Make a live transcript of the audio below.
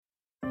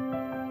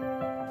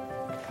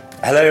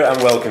Hello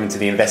and welcome to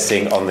the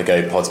Investing on the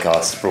Go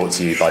podcast brought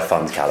to you by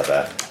Fund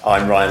Calibre.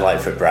 I'm Ryan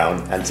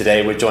Lightfoot-Brown and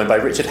today we're joined by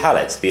Richard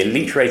Hallett, the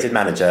elite rated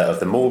manager of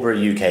the Marlborough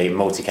UK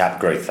Multi-Cap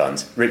Growth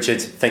Fund. Richard,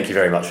 thank you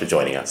very much for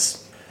joining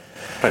us.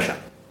 Pleasure.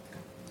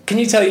 Can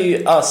you tell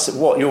us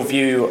what your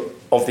view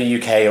of the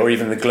UK or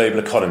even the global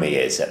economy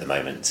is at the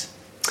moment?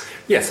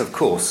 Yes, of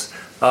course.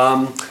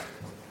 The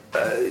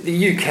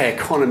UK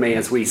economy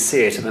as we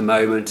see it at the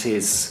moment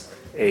is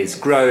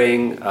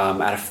growing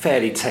at a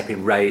fairly tepid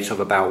rate of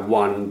about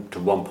 1 to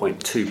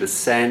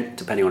 1.2%,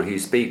 depending on who you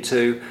speak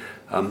to.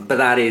 But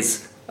that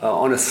is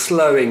on a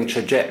slowing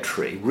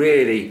trajectory.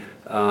 Really,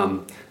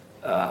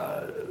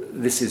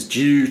 this is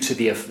due to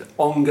the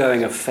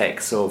ongoing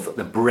effects of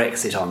the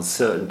Brexit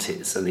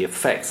uncertainties and the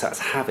effects that's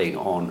having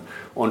on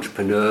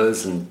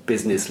entrepreneurs and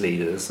business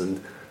leaders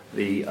and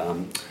the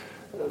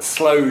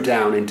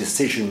slowdown in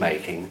decision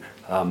making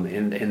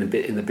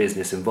in the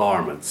business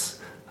environments.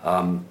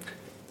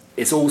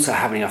 It's also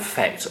having an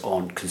effect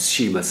on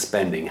consumer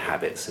spending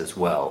habits as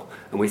well.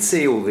 And we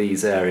see all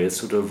these areas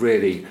sort of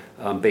really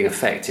being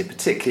affected,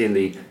 particularly in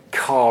the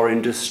car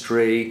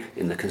industry,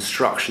 in the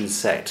construction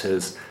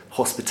sectors,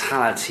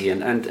 hospitality,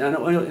 and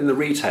in the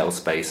retail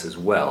space as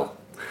well.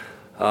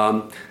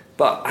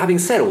 But having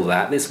said all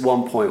that, this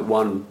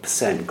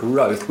 1.1%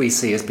 growth we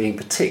see as being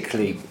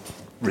particularly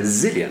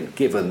resilient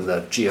given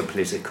the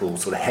geopolitical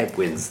sort of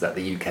headwinds that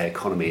the UK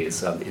economy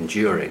is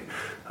enduring.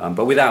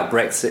 But without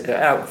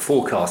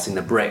forecasting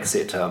the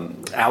Brexit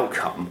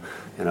outcome,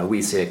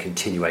 we see a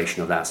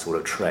continuation of that sort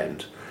of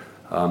trend.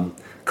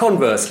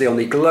 Conversely, on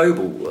the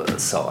global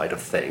side of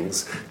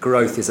things,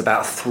 growth is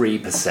about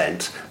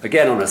 3%,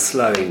 again on a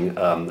slowing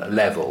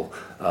level,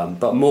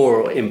 but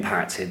more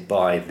impacted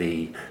by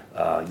the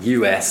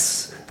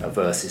US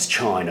versus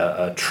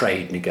China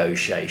trade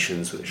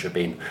negotiations, which have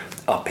been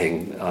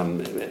upping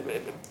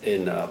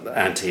in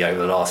ante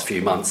over the last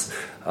few months.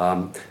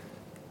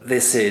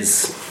 This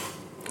is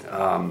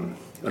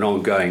an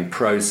ongoing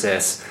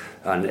process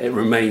and it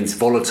remains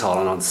volatile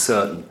and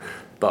uncertain,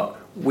 but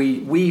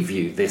we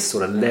view this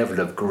sort of level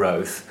of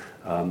growth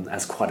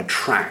as quite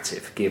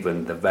attractive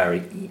given the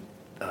very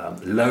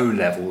low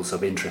levels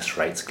of interest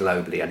rates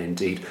globally, and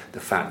indeed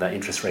the fact that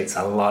interest rates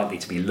are likely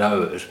to be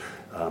lowered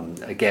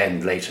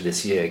again later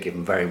this year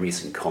given very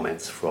recent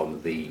comments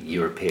from the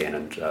European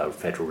and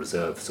Federal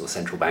Reserves or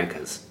central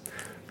bankers.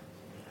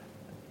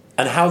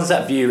 And how does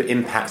that view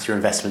impact your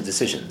investment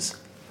decisions?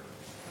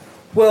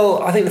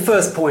 Well, I think the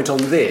first point on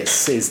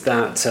this is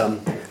that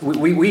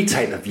we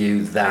take the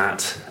view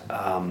that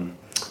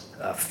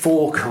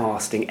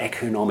forecasting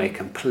economic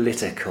and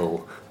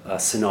political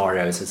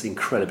scenarios is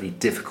incredibly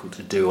difficult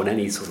to do on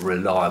any sort of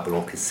reliable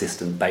or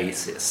consistent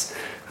basis.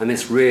 And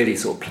this really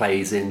sort of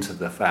plays into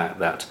the fact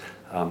that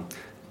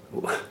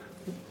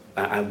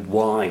and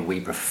why we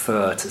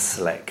prefer to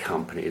select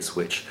companies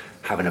which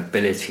have an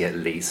ability at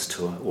least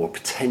to, or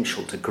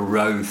potential to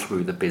grow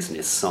through the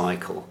business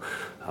cycle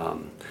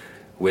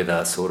with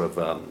a sort of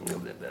a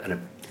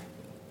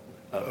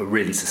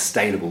really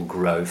sustainable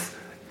growth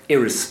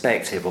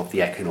irrespective of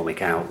the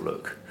economic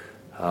outlook.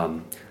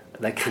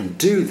 They can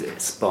do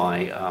this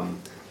by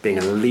being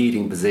in a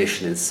leading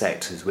position in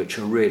sectors which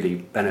are really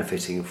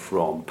benefiting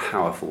from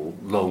powerful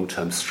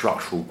long-term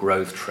structural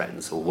growth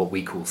trends, or what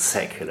we call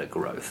secular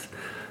growth.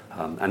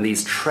 And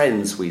these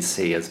trends we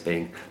see as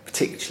being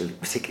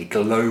particularly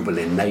global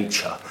in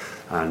nature.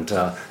 And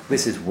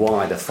this is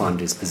why the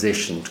fund is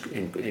positioned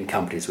in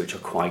companies which are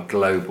quite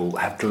global,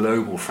 have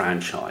global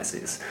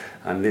franchises.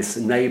 And this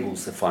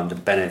enables the fund to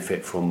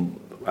benefit from,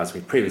 as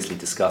we previously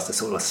discussed, a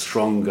sort of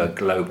stronger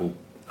global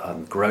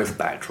growth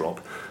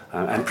backdrop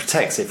and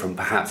protects it from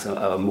perhaps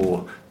a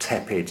more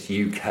tepid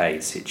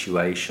UK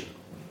situation.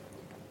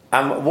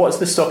 And what's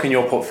the stock in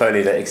your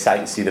portfolio that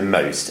excites you the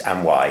most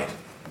and why?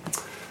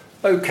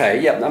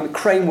 Okay,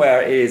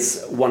 Craneware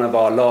is one of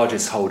our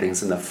largest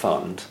holdings in the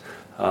fund.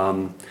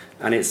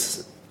 And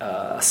it's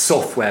a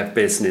software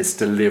business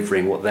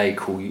delivering what they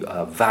call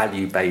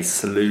value-based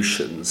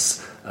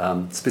solutions,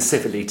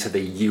 specifically to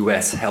the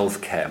US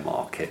healthcare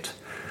market.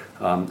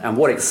 And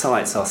what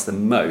excites us the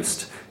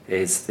most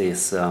is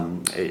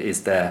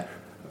their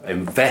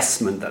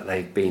investment that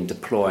they've been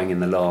deploying in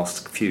the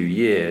last few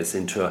years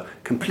into a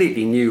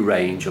completely new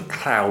range of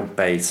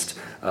cloud-based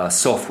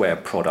software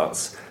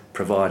products,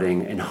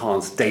 providing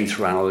enhanced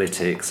data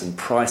analytics and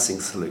pricing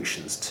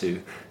solutions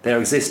to their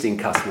existing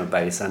customer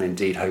base and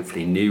indeed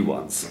hopefully new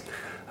ones.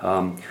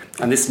 And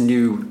this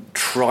new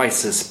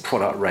Trisus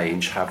product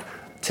range have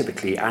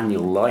typically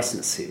annual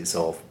licenses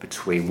of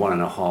between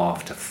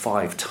 1.5 to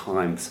 5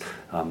 times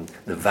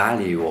the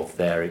value of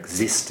their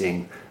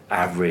existing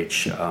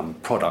average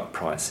product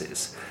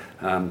prices.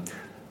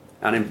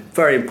 And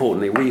very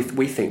importantly,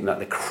 we think that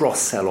the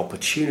cross-sell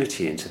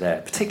opportunity into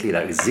particularly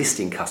their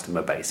existing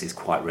customer base is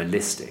quite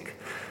realistic.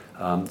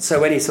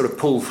 So any sort of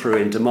pull-through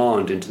in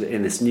demand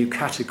in this new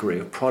category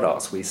of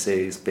products we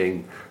see as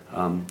being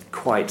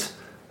quite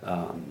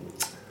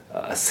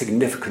a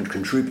significant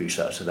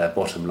contributor to their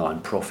bottom line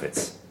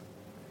profits.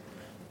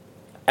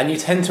 And you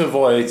tend to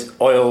avoid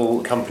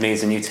oil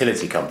companies and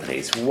utility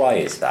companies. Why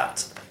is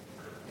that?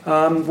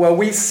 Well,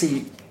 we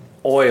see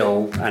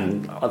oil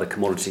and other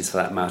commodities, for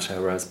that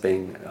matter, as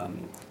being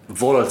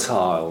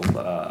volatile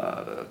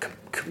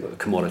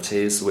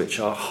commodities, which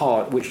are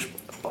hard, which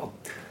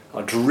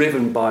are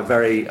driven by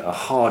very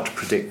hard to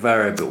predict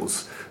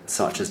variables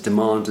such as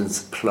demand and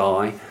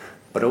supply,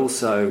 but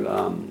also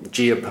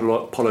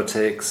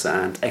geopolitics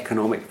and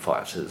economic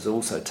factors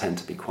also tend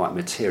to be quite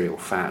material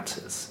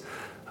factors.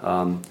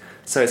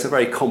 So it's a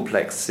very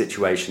complex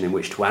situation in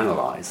which to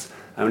analyse,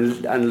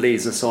 and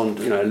leads us on,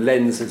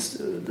 lenses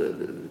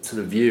to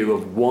the view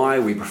of why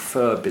we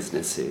prefer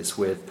businesses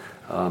with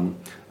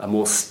a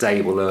more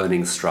stable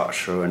earnings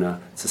structure and a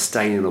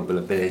sustainable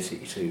ability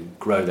to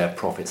grow their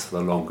profits for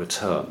the longer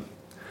term.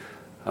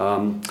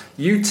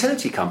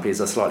 Utility companies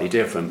are slightly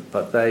different,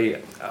 but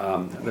the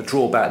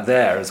drawback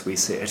there, as we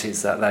see it,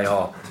 is that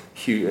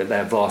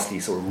they're vastly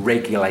sort of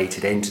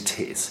regulated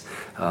entities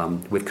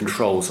with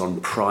controls on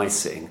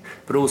pricing,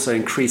 but also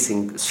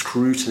increasing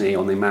scrutiny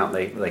on the amount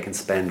they can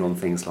spend on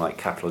things like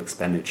capital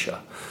expenditure.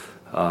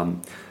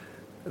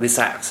 This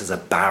acts as a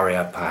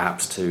barrier,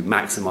 perhaps, to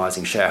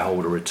maximising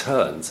shareholder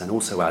returns and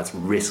also adds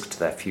risk to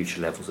their future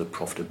levels of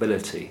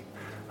profitability.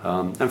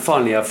 And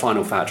finally, our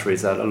final factor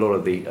is that a lot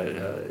of the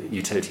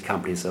utility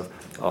companies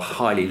are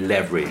highly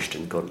leveraged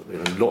and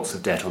got lots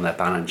of debt on their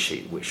balance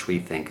sheet, which we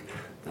think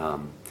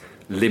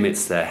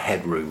limits their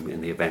headroom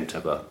in the event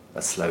of a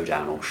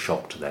slowdown or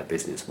shock to their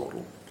business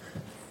model.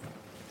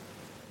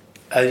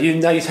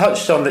 You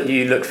touched on that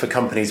you look for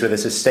companies with a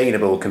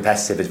sustainable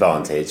competitive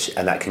advantage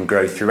and that can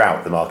grow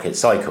throughout the market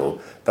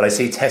cycle, but I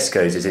see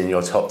Tesco's is in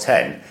your top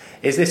 10.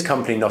 Is this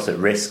company not at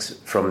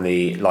risk from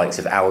the likes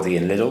of Aldi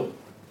and Lidl?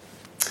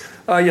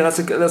 Yeah, that's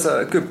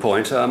a good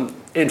point.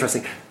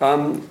 Interesting.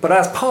 But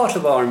as part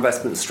of our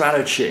investment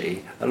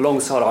strategy,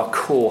 alongside our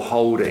core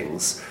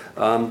holdings,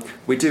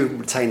 we do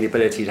retain the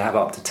ability to have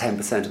up to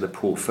 10% of the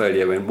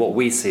portfolio in what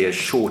we see as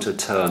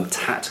shorter-term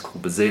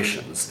tactical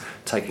positions,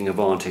 taking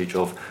advantage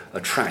of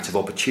attractive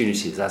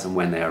opportunities as and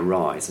when they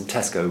arise. And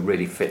Tesco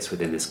really fits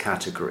within this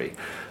category.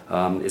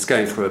 It's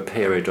going through a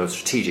period of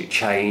strategic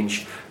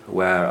change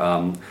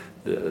where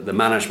the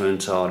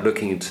management are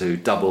looking to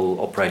double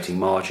operating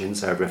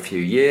margins over a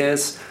few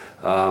years,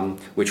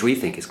 which we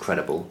think is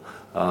credible.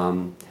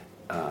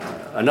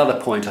 Another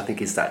point, I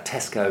think, is that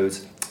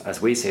Tesco's, as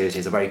we see it,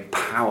 is a very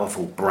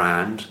powerful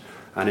brand,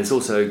 and it's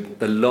also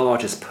the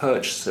largest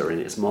purchaser in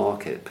its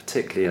market,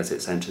 particularly as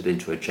it's entered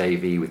into a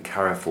JV with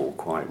Carrefour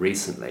quite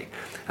recently.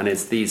 And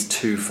it's these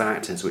two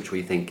factors which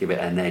we think give it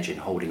an edge in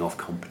holding off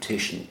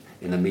competition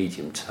in the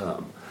medium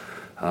term.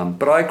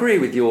 But I agree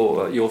with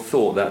your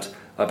thought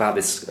about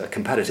this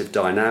competitive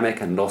dynamic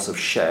and loss of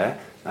share,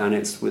 and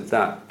it's with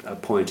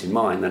that point in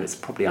mind that it's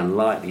probably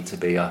unlikely to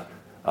be a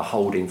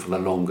holding for the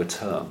longer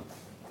term.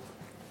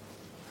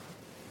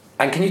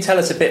 And can you tell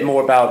us a bit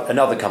more about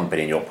another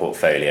company in your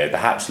portfolio,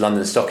 perhaps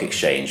London Stock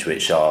Exchange,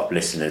 which our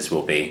listeners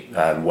will be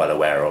well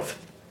aware of?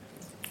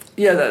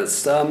 Yeah,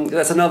 that's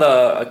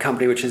another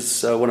company which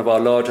is one of our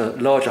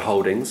larger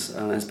holdings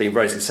and has been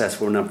very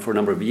successful for a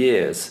number of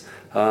years.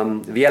 The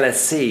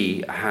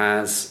LSE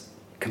has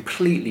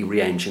completely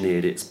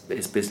re-engineered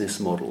its business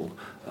model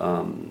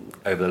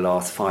over the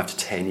last 5 to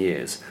 10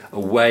 years,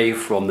 away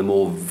from the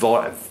more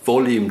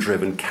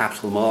volume-driven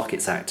capital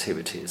markets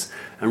activities,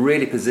 and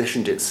really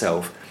positioned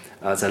itself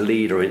as a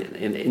leader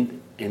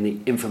in the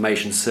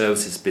information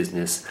services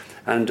business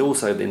and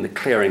also in the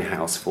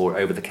clearinghouse for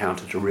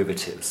over-the-counter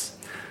derivatives.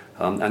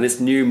 And this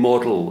new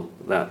model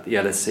that the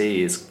LSE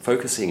is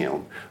focusing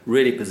on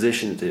really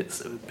positions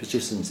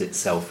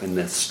itself in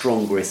the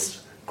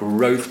strongest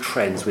growth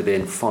trends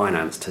within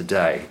finance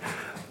today,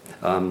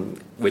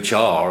 which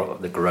are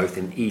the growth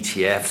in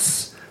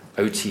ETFs,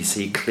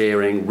 OTC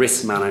clearing,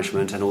 risk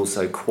management, and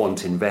also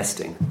quant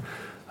investing.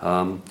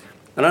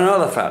 And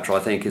another factor, I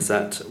think, is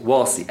that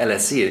whilst the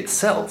LSE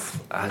itself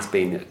has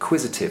been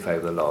acquisitive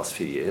over the last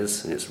few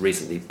years, and it's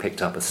recently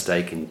picked up a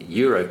stake in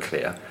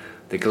Euroclear,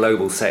 the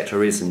global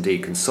sector is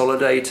indeed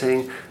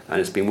consolidating,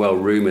 and it's been well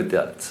rumoured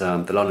that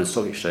the London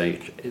Stock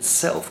Exchange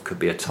itself could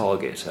be a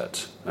target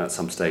at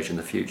some stage in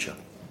the future.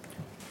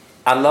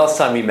 And last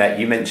time we met,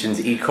 you mentioned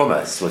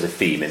e-commerce was a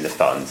theme in the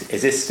fund.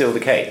 Is this still the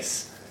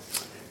case?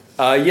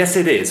 Yes,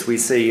 it is. We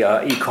see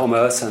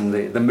e-commerce and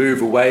the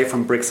move away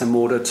from bricks and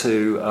mortar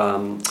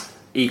to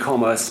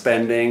e-commerce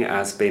spending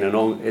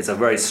is a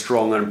very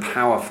strong and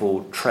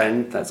powerful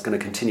trend that's going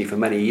to continue for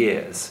many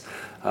years.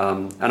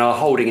 And our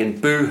holding in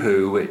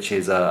Boohoo, which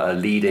is a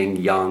leading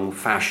young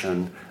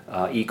fashion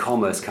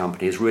e-commerce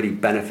company, is really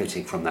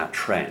benefiting from that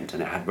trend,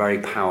 and it had very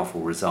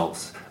powerful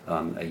results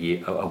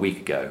a week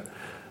ago.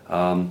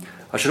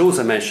 I should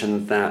also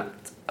mention that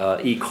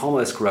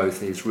e-commerce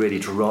growth is really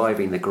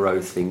driving the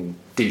growth in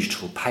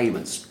digital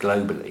payments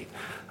globally.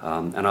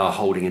 And our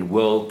holding in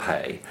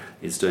WorldPay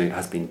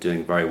has been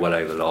doing very well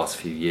over the last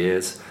few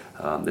years.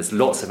 There's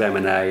lots of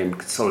M&A and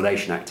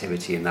consolidation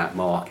activity in that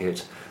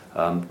market.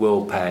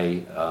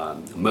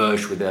 WorldPay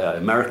merged with an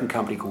American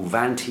company called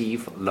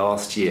Vantiv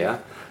last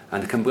year,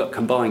 and the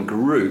combined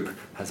group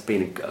has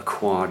been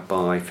acquired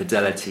by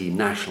Fidelity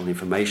National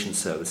Information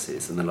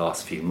Services in the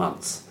last few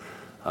months.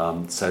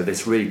 So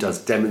this really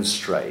does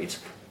demonstrate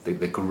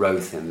the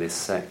growth in this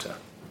sector.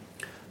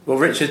 Well,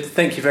 Richard,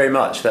 thank you very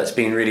much. That's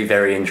been really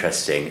very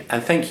interesting.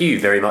 And thank you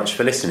very much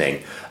for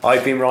listening.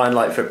 I've been Ryan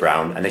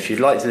Lightfoot-Brown, and if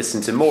you'd like to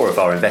listen to more of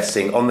our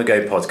Investing on the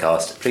Go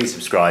podcast, please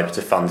subscribe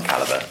to Fund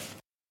Calibre.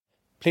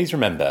 Please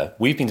remember,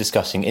 we've been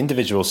discussing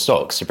individual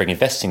stocks to bring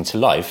investing to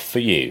life for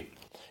you.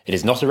 It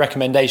is not a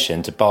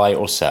recommendation to buy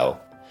or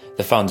sell.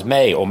 The fund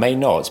may or may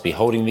not be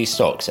holding these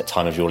stocks at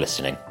time of your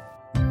listening.